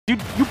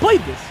You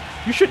played this.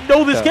 You should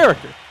know this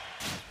character.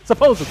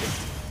 Supposedly.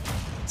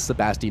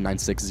 Sebastian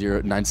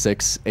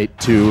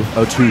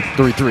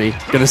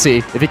 96096820233. Gonna see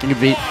if he can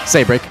beat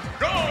Seibrik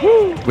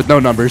with no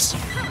numbers.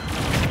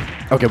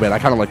 Okay, wait, I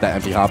kind of like that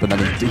empty hop, and then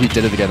he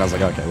did it again. I was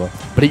like, okay, well.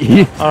 But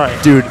he all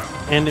right, dude.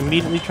 And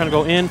immediately trying to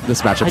go in.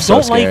 This matchup's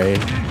so scary.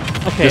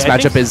 Okay, this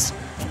matchup is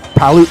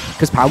Palu,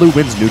 because Palu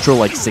wins neutral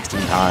like 16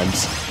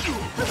 times.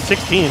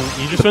 16?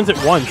 He just wins it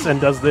once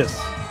and does this.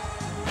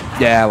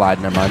 Yeah, I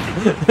lied. Never mind.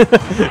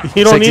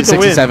 You don't need to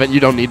 67, win. you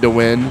don't need to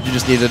win. You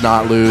just need to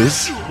not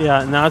lose.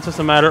 Yeah, now it's just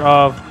a matter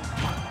of...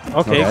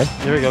 Okay,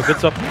 there we go. Good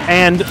stuff.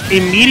 And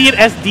immediate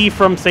SD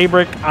from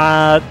Seibrik.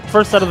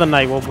 First set of the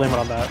night. We'll blame it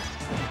on that.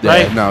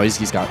 Yeah, right? No,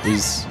 he's got the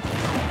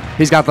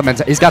he's got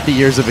the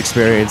years of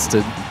experience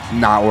to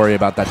not worry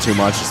about that too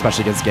much,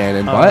 especially against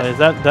Ganon. But is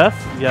that death?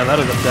 Yeah, that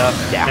is a death.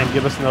 Yeah. And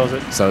Gibus knows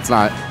it. So it's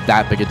not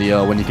that big a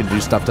deal when you can do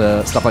stuff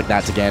like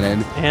that to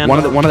Ganon. And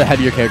one of the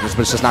heavier characters,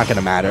 but it's just not going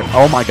to matter.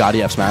 Oh my God,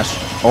 he F smash.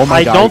 Oh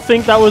my God. I don't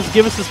think that was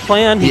Gibus's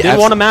plan. He did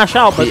want to mash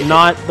out, but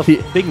not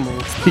the big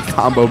move. He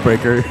combo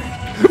breaker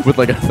with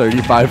like a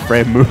 35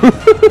 frame move.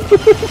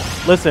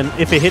 Listen,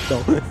 if it hit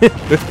though.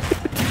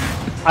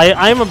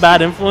 I'm a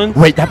bad influence.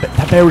 Wait, that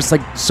bear was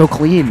like so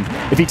clean.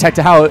 If he teched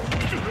out,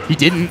 he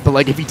didn't. But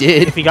like if he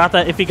did, if he got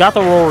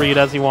the roll read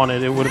as he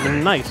wanted, it would have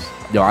been nice.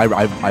 Yo,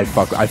 I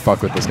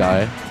fuck with this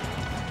guy.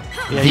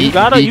 Yeah, you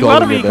gotta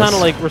be kind of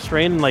like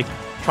restrained and like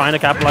trying to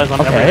capitalize on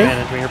every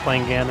advantage when you're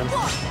playing Ganon.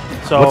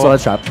 So what's the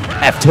ledge trap?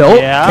 F tilt.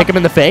 Yeah. Kick him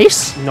in the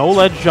face. No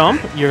ledge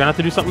jump. You're gonna have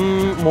to do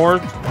something more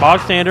bog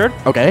standard.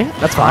 Okay,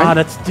 that's fine.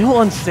 That's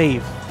still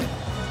unsafe.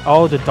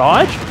 Oh, the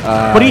dodge?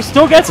 But he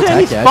still gets it, and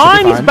he's yeah,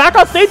 fine. He's back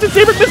on stage, and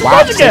Seibrik misses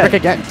ledge again. Seibrik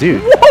again,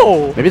 dude.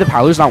 Whoa! Maybe the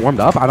Palu's not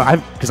warmed up.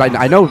 Because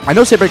I know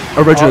Seibrik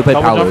originally played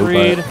Palu,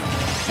 but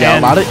yeah,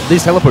 a lot of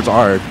these teleports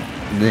are,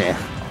 nah,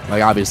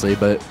 like obviously,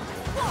 but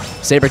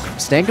Seibrik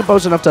staying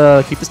composed enough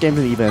to keep this game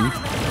even.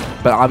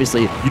 But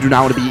obviously, you do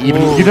not want to be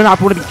even. You do not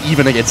want to be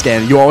even against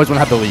Ganon. You always want to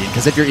have the lead,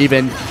 because if you're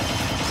even,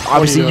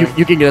 obviously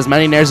you can get as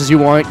many nairs as you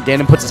want.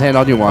 Ganon puts his hand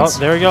on you once. Oh,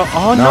 there we go.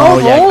 Oh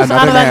no, rolls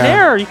out of that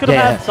nair. You could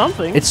have had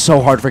something. It's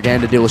so hard for Ganon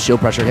to deal with shield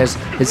pressure. His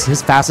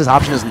fastest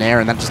option is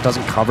nair, and that just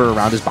doesn't cover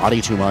around his body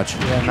too much.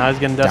 Yeah, now he's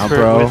getting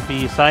desperate with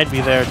the side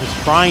B there,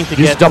 just trying to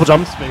get double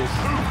jump space.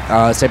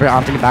 Seibrik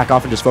opting to back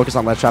off and just focus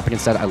on ledge trapping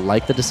instead. I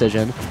like the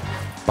decision,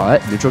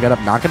 but neutral get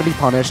up not going to be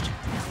punished.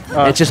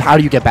 It's just how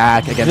do you get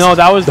back against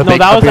that was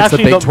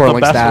actually the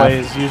best staff. way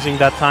is using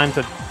that time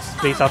to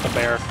space out the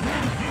bear.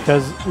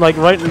 Because like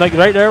right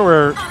there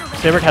where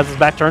Seibrik has his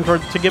back turned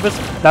towards Gibus,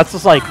 that's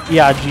just like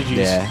GG's.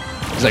 Yeah.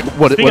 He's like,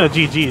 what? Speaking of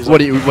GG's, what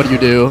do you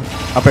do?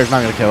 Up air's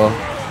not gonna kill.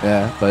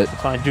 Yeah, but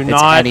fine. Do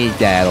not.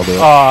 That'll do it.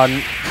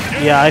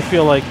 Yeah, I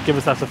feel like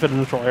Gibus has to fit a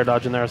neutral air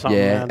dodge in there or something.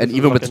 Yeah, and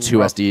even with the 2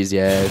 SDs,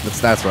 yeah,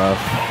 that's rough.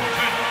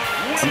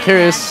 I'm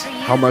curious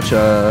how much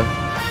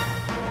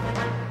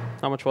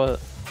How much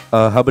what?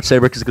 How much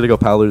Seibrik is gonna go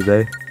Palu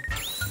today?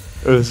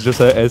 It's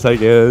just as I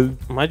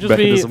get. Might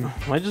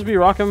just be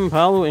rocking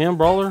Palu and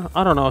Brawler.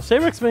 I don't know.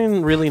 Seibrik's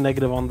been really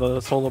negative on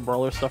the solo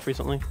Brawler stuff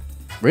recently.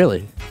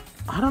 Really?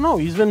 I don't know.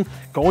 He's been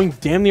going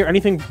damn near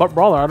anything but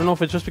Brawler. I don't know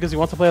if it's just because he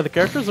wants to play other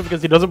characters or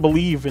because he doesn't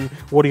believe in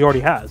what he already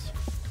has.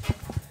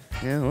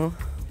 Yeah,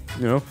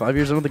 well, 5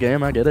 years into the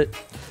game, I get it.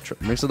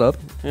 Mix it up.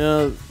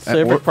 Yeah,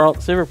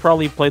 Seibrik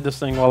probably played this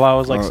thing while I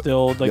was like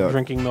still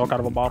drinking milk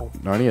out of a bottle.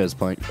 Narnia is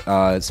playing.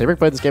 Seibrik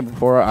played this game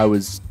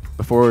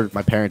before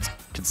my parents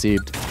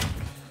conceived.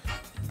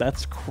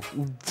 That's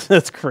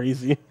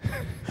crazy.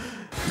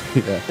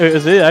 Yeah.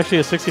 Is it actually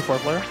a 64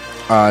 player?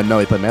 No,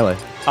 he played Melee.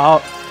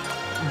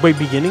 Wait,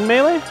 beginning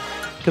Melee?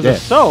 Because if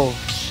so...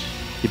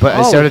 He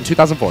started in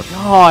 2004.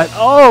 God,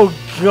 oh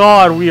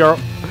God,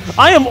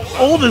 I am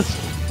old as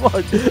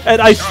fuck,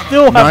 and I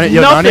still have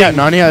nothing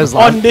Narnia is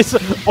on this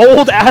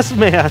old-ass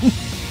man.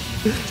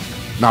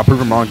 Nah, prove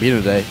him wrong, beat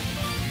him today.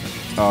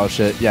 Oh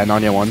shit, yeah,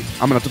 Narnia won.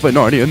 I'm gonna have to play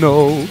Narnia,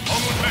 no.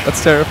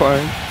 That's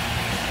terrifying.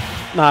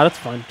 Nah, that's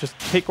fine. Just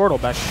take Gordo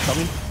back.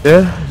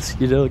 Yeah,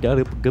 got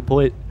a good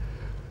point.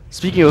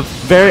 Speaking of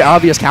very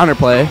obvious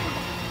counterplay,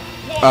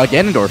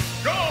 Ganondorf.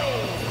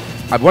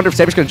 I wonder if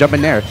Seibrik's gonna jump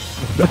in there.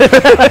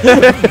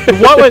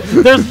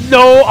 There's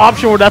no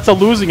option where that's a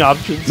losing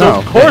option. So no,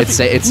 of course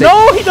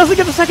no, he doesn't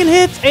get the second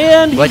hit,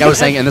 and like I was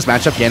saying in this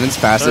matchup, Ganon's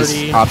fastest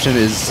 30, option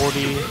is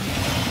 40,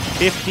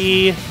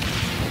 50.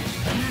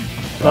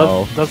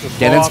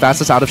 Ganon's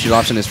fastest out of shield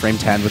option is frame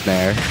 10 with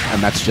Nair,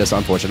 and that's just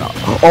unfortunate.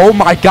 Oh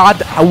my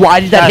God! Why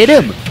did that hit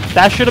him?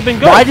 That should have been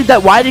good. Why?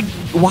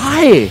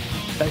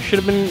 That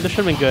should have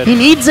been good. He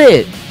needs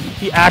it.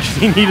 He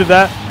actually needed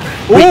that.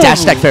 Wait,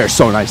 dash attack fair is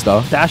so nice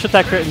though. Dash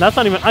attack fair, and that's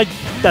not even.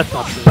 That's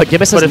not true. But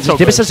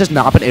Gibus has just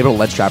not been able to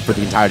ledge trap for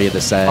the entirety of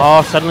this set.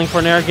 Oh, settling for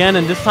Nair again,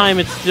 and this time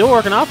it's still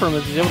working out for him.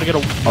 He's able to get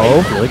a.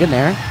 Oh, really good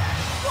Nair.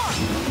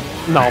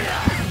 No.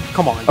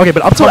 Come on. Okay,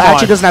 but up tilt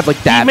actually doesn't have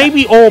like that. He may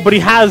be old, but he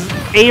has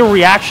a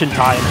reaction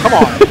time. Come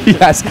on. He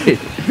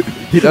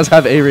does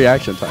have a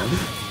reaction time.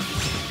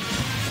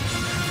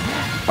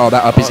 Oh,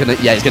 that up, he's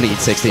gonna eat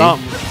 60.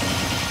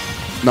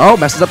 No,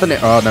 messes up the Nair.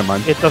 Oh, never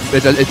mind. It doesn't.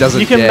 It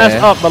doesn't. You can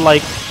mess up, but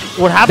like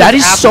what happens? That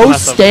is so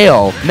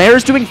stale.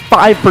 Nair's doing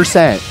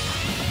 5%.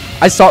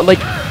 I saw like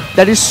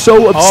that is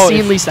so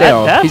obscenely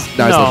stale. He's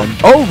no.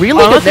 Oh,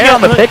 really good Nair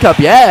on the pickup.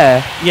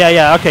 Yeah.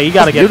 Yeah. Okay, you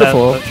gotta get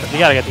beautiful. You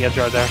gotta get the edge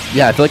guard there.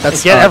 Yeah, I feel like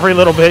that's get every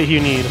little bit you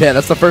need. Yeah,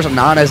 that's the first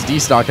non-SD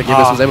stock that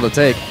Gibus was able to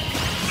take.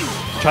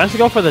 Tries to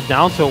go for the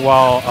down tilt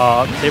while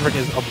Seibrik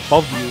is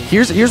above you.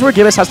 Here's where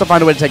Gibus has to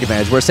find a way to take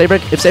advantage. Where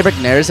Seibrik, if Seibrik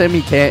nairs him,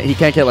 he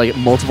can't get like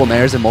multiple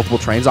nairs and multiple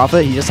trains off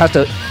it. He just has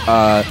to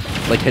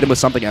like hit him with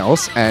something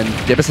else, and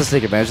Gibus has to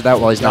take advantage of that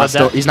while he's not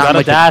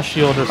like a dash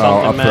shield or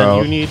something, man.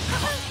 Throw. You need.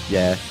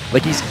 Yeah,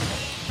 like he's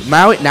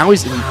now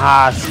he's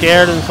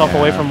scared himself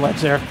away from ledge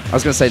there. I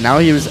was gonna say now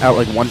he was at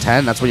like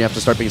 110. That's when you have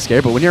to start being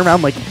scared. But when you're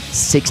around like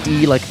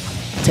 60, like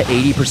to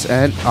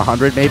 80%,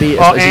 100 maybe.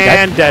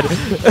 And dead.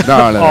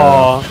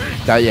 No.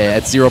 That, yeah,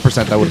 at 0%,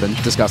 that would have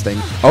been disgusting.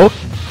 Oh,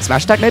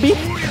 smash attack maybe?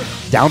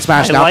 Down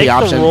smash, not the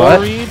option,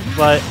 but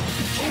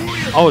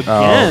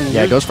again.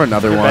 Yeah, it goes for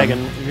another one.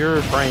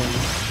 Your brain.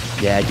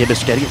 Yeah, Gibus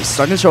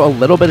starting to show a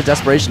little bit of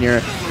desperation here.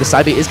 The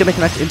side B is going to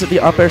connect into the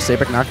up air.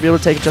 Seibrik not going to be able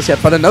to take it just yet,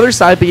 but another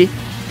side B.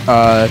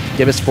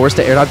 Gibus forced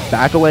to air dodge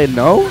back away.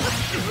 No.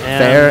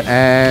 Fair,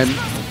 and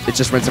it's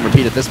just rinse and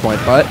repeat at this point,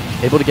 but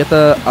able to get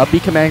the up B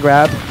command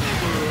grab.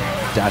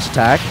 Dash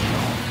attack.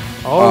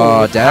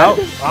 Dead.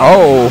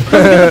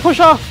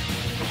 Push off.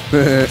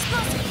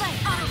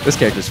 This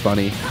character's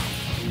funny.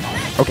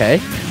 Okay,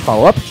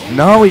 follow up.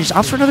 No, he just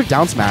opts for another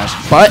down smash.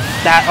 But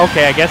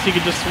I guess you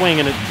could just swing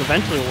and it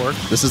eventually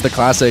works. This is the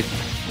classic.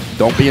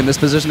 Don't be in this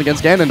position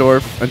against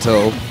Ganondorf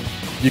until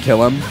you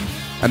kill him,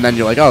 and then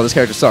you're like, oh, this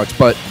character sucks.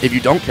 But if you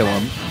don't kill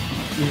him,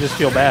 you just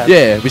feel bad.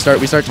 Yeah, we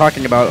start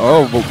talking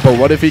about but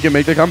what if he can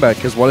make the comeback?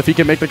 Because what if he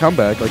can make the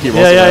comeback? Like he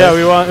rolls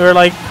we're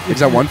like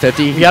he's at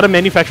 150. We got to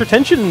manufacture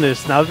tension in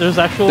this. Now there's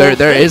actual.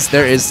 There is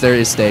stakes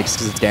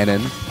because it's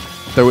Ganon.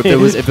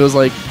 If it was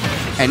like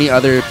any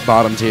other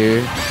bottom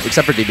tier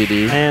except for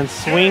DDD. And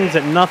swings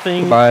at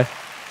nothing. Goodbye.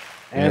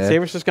 And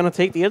Seibrik's just gonna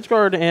take the edge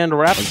guard and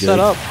wrap the set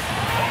up.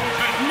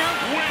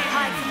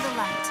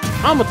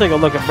 I'm gonna take a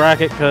look at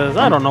bracket because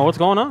I don't know what's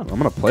going on. I'm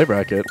gonna play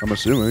bracket. I'm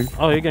assuming.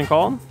 Oh, you can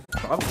call him?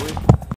 Probably.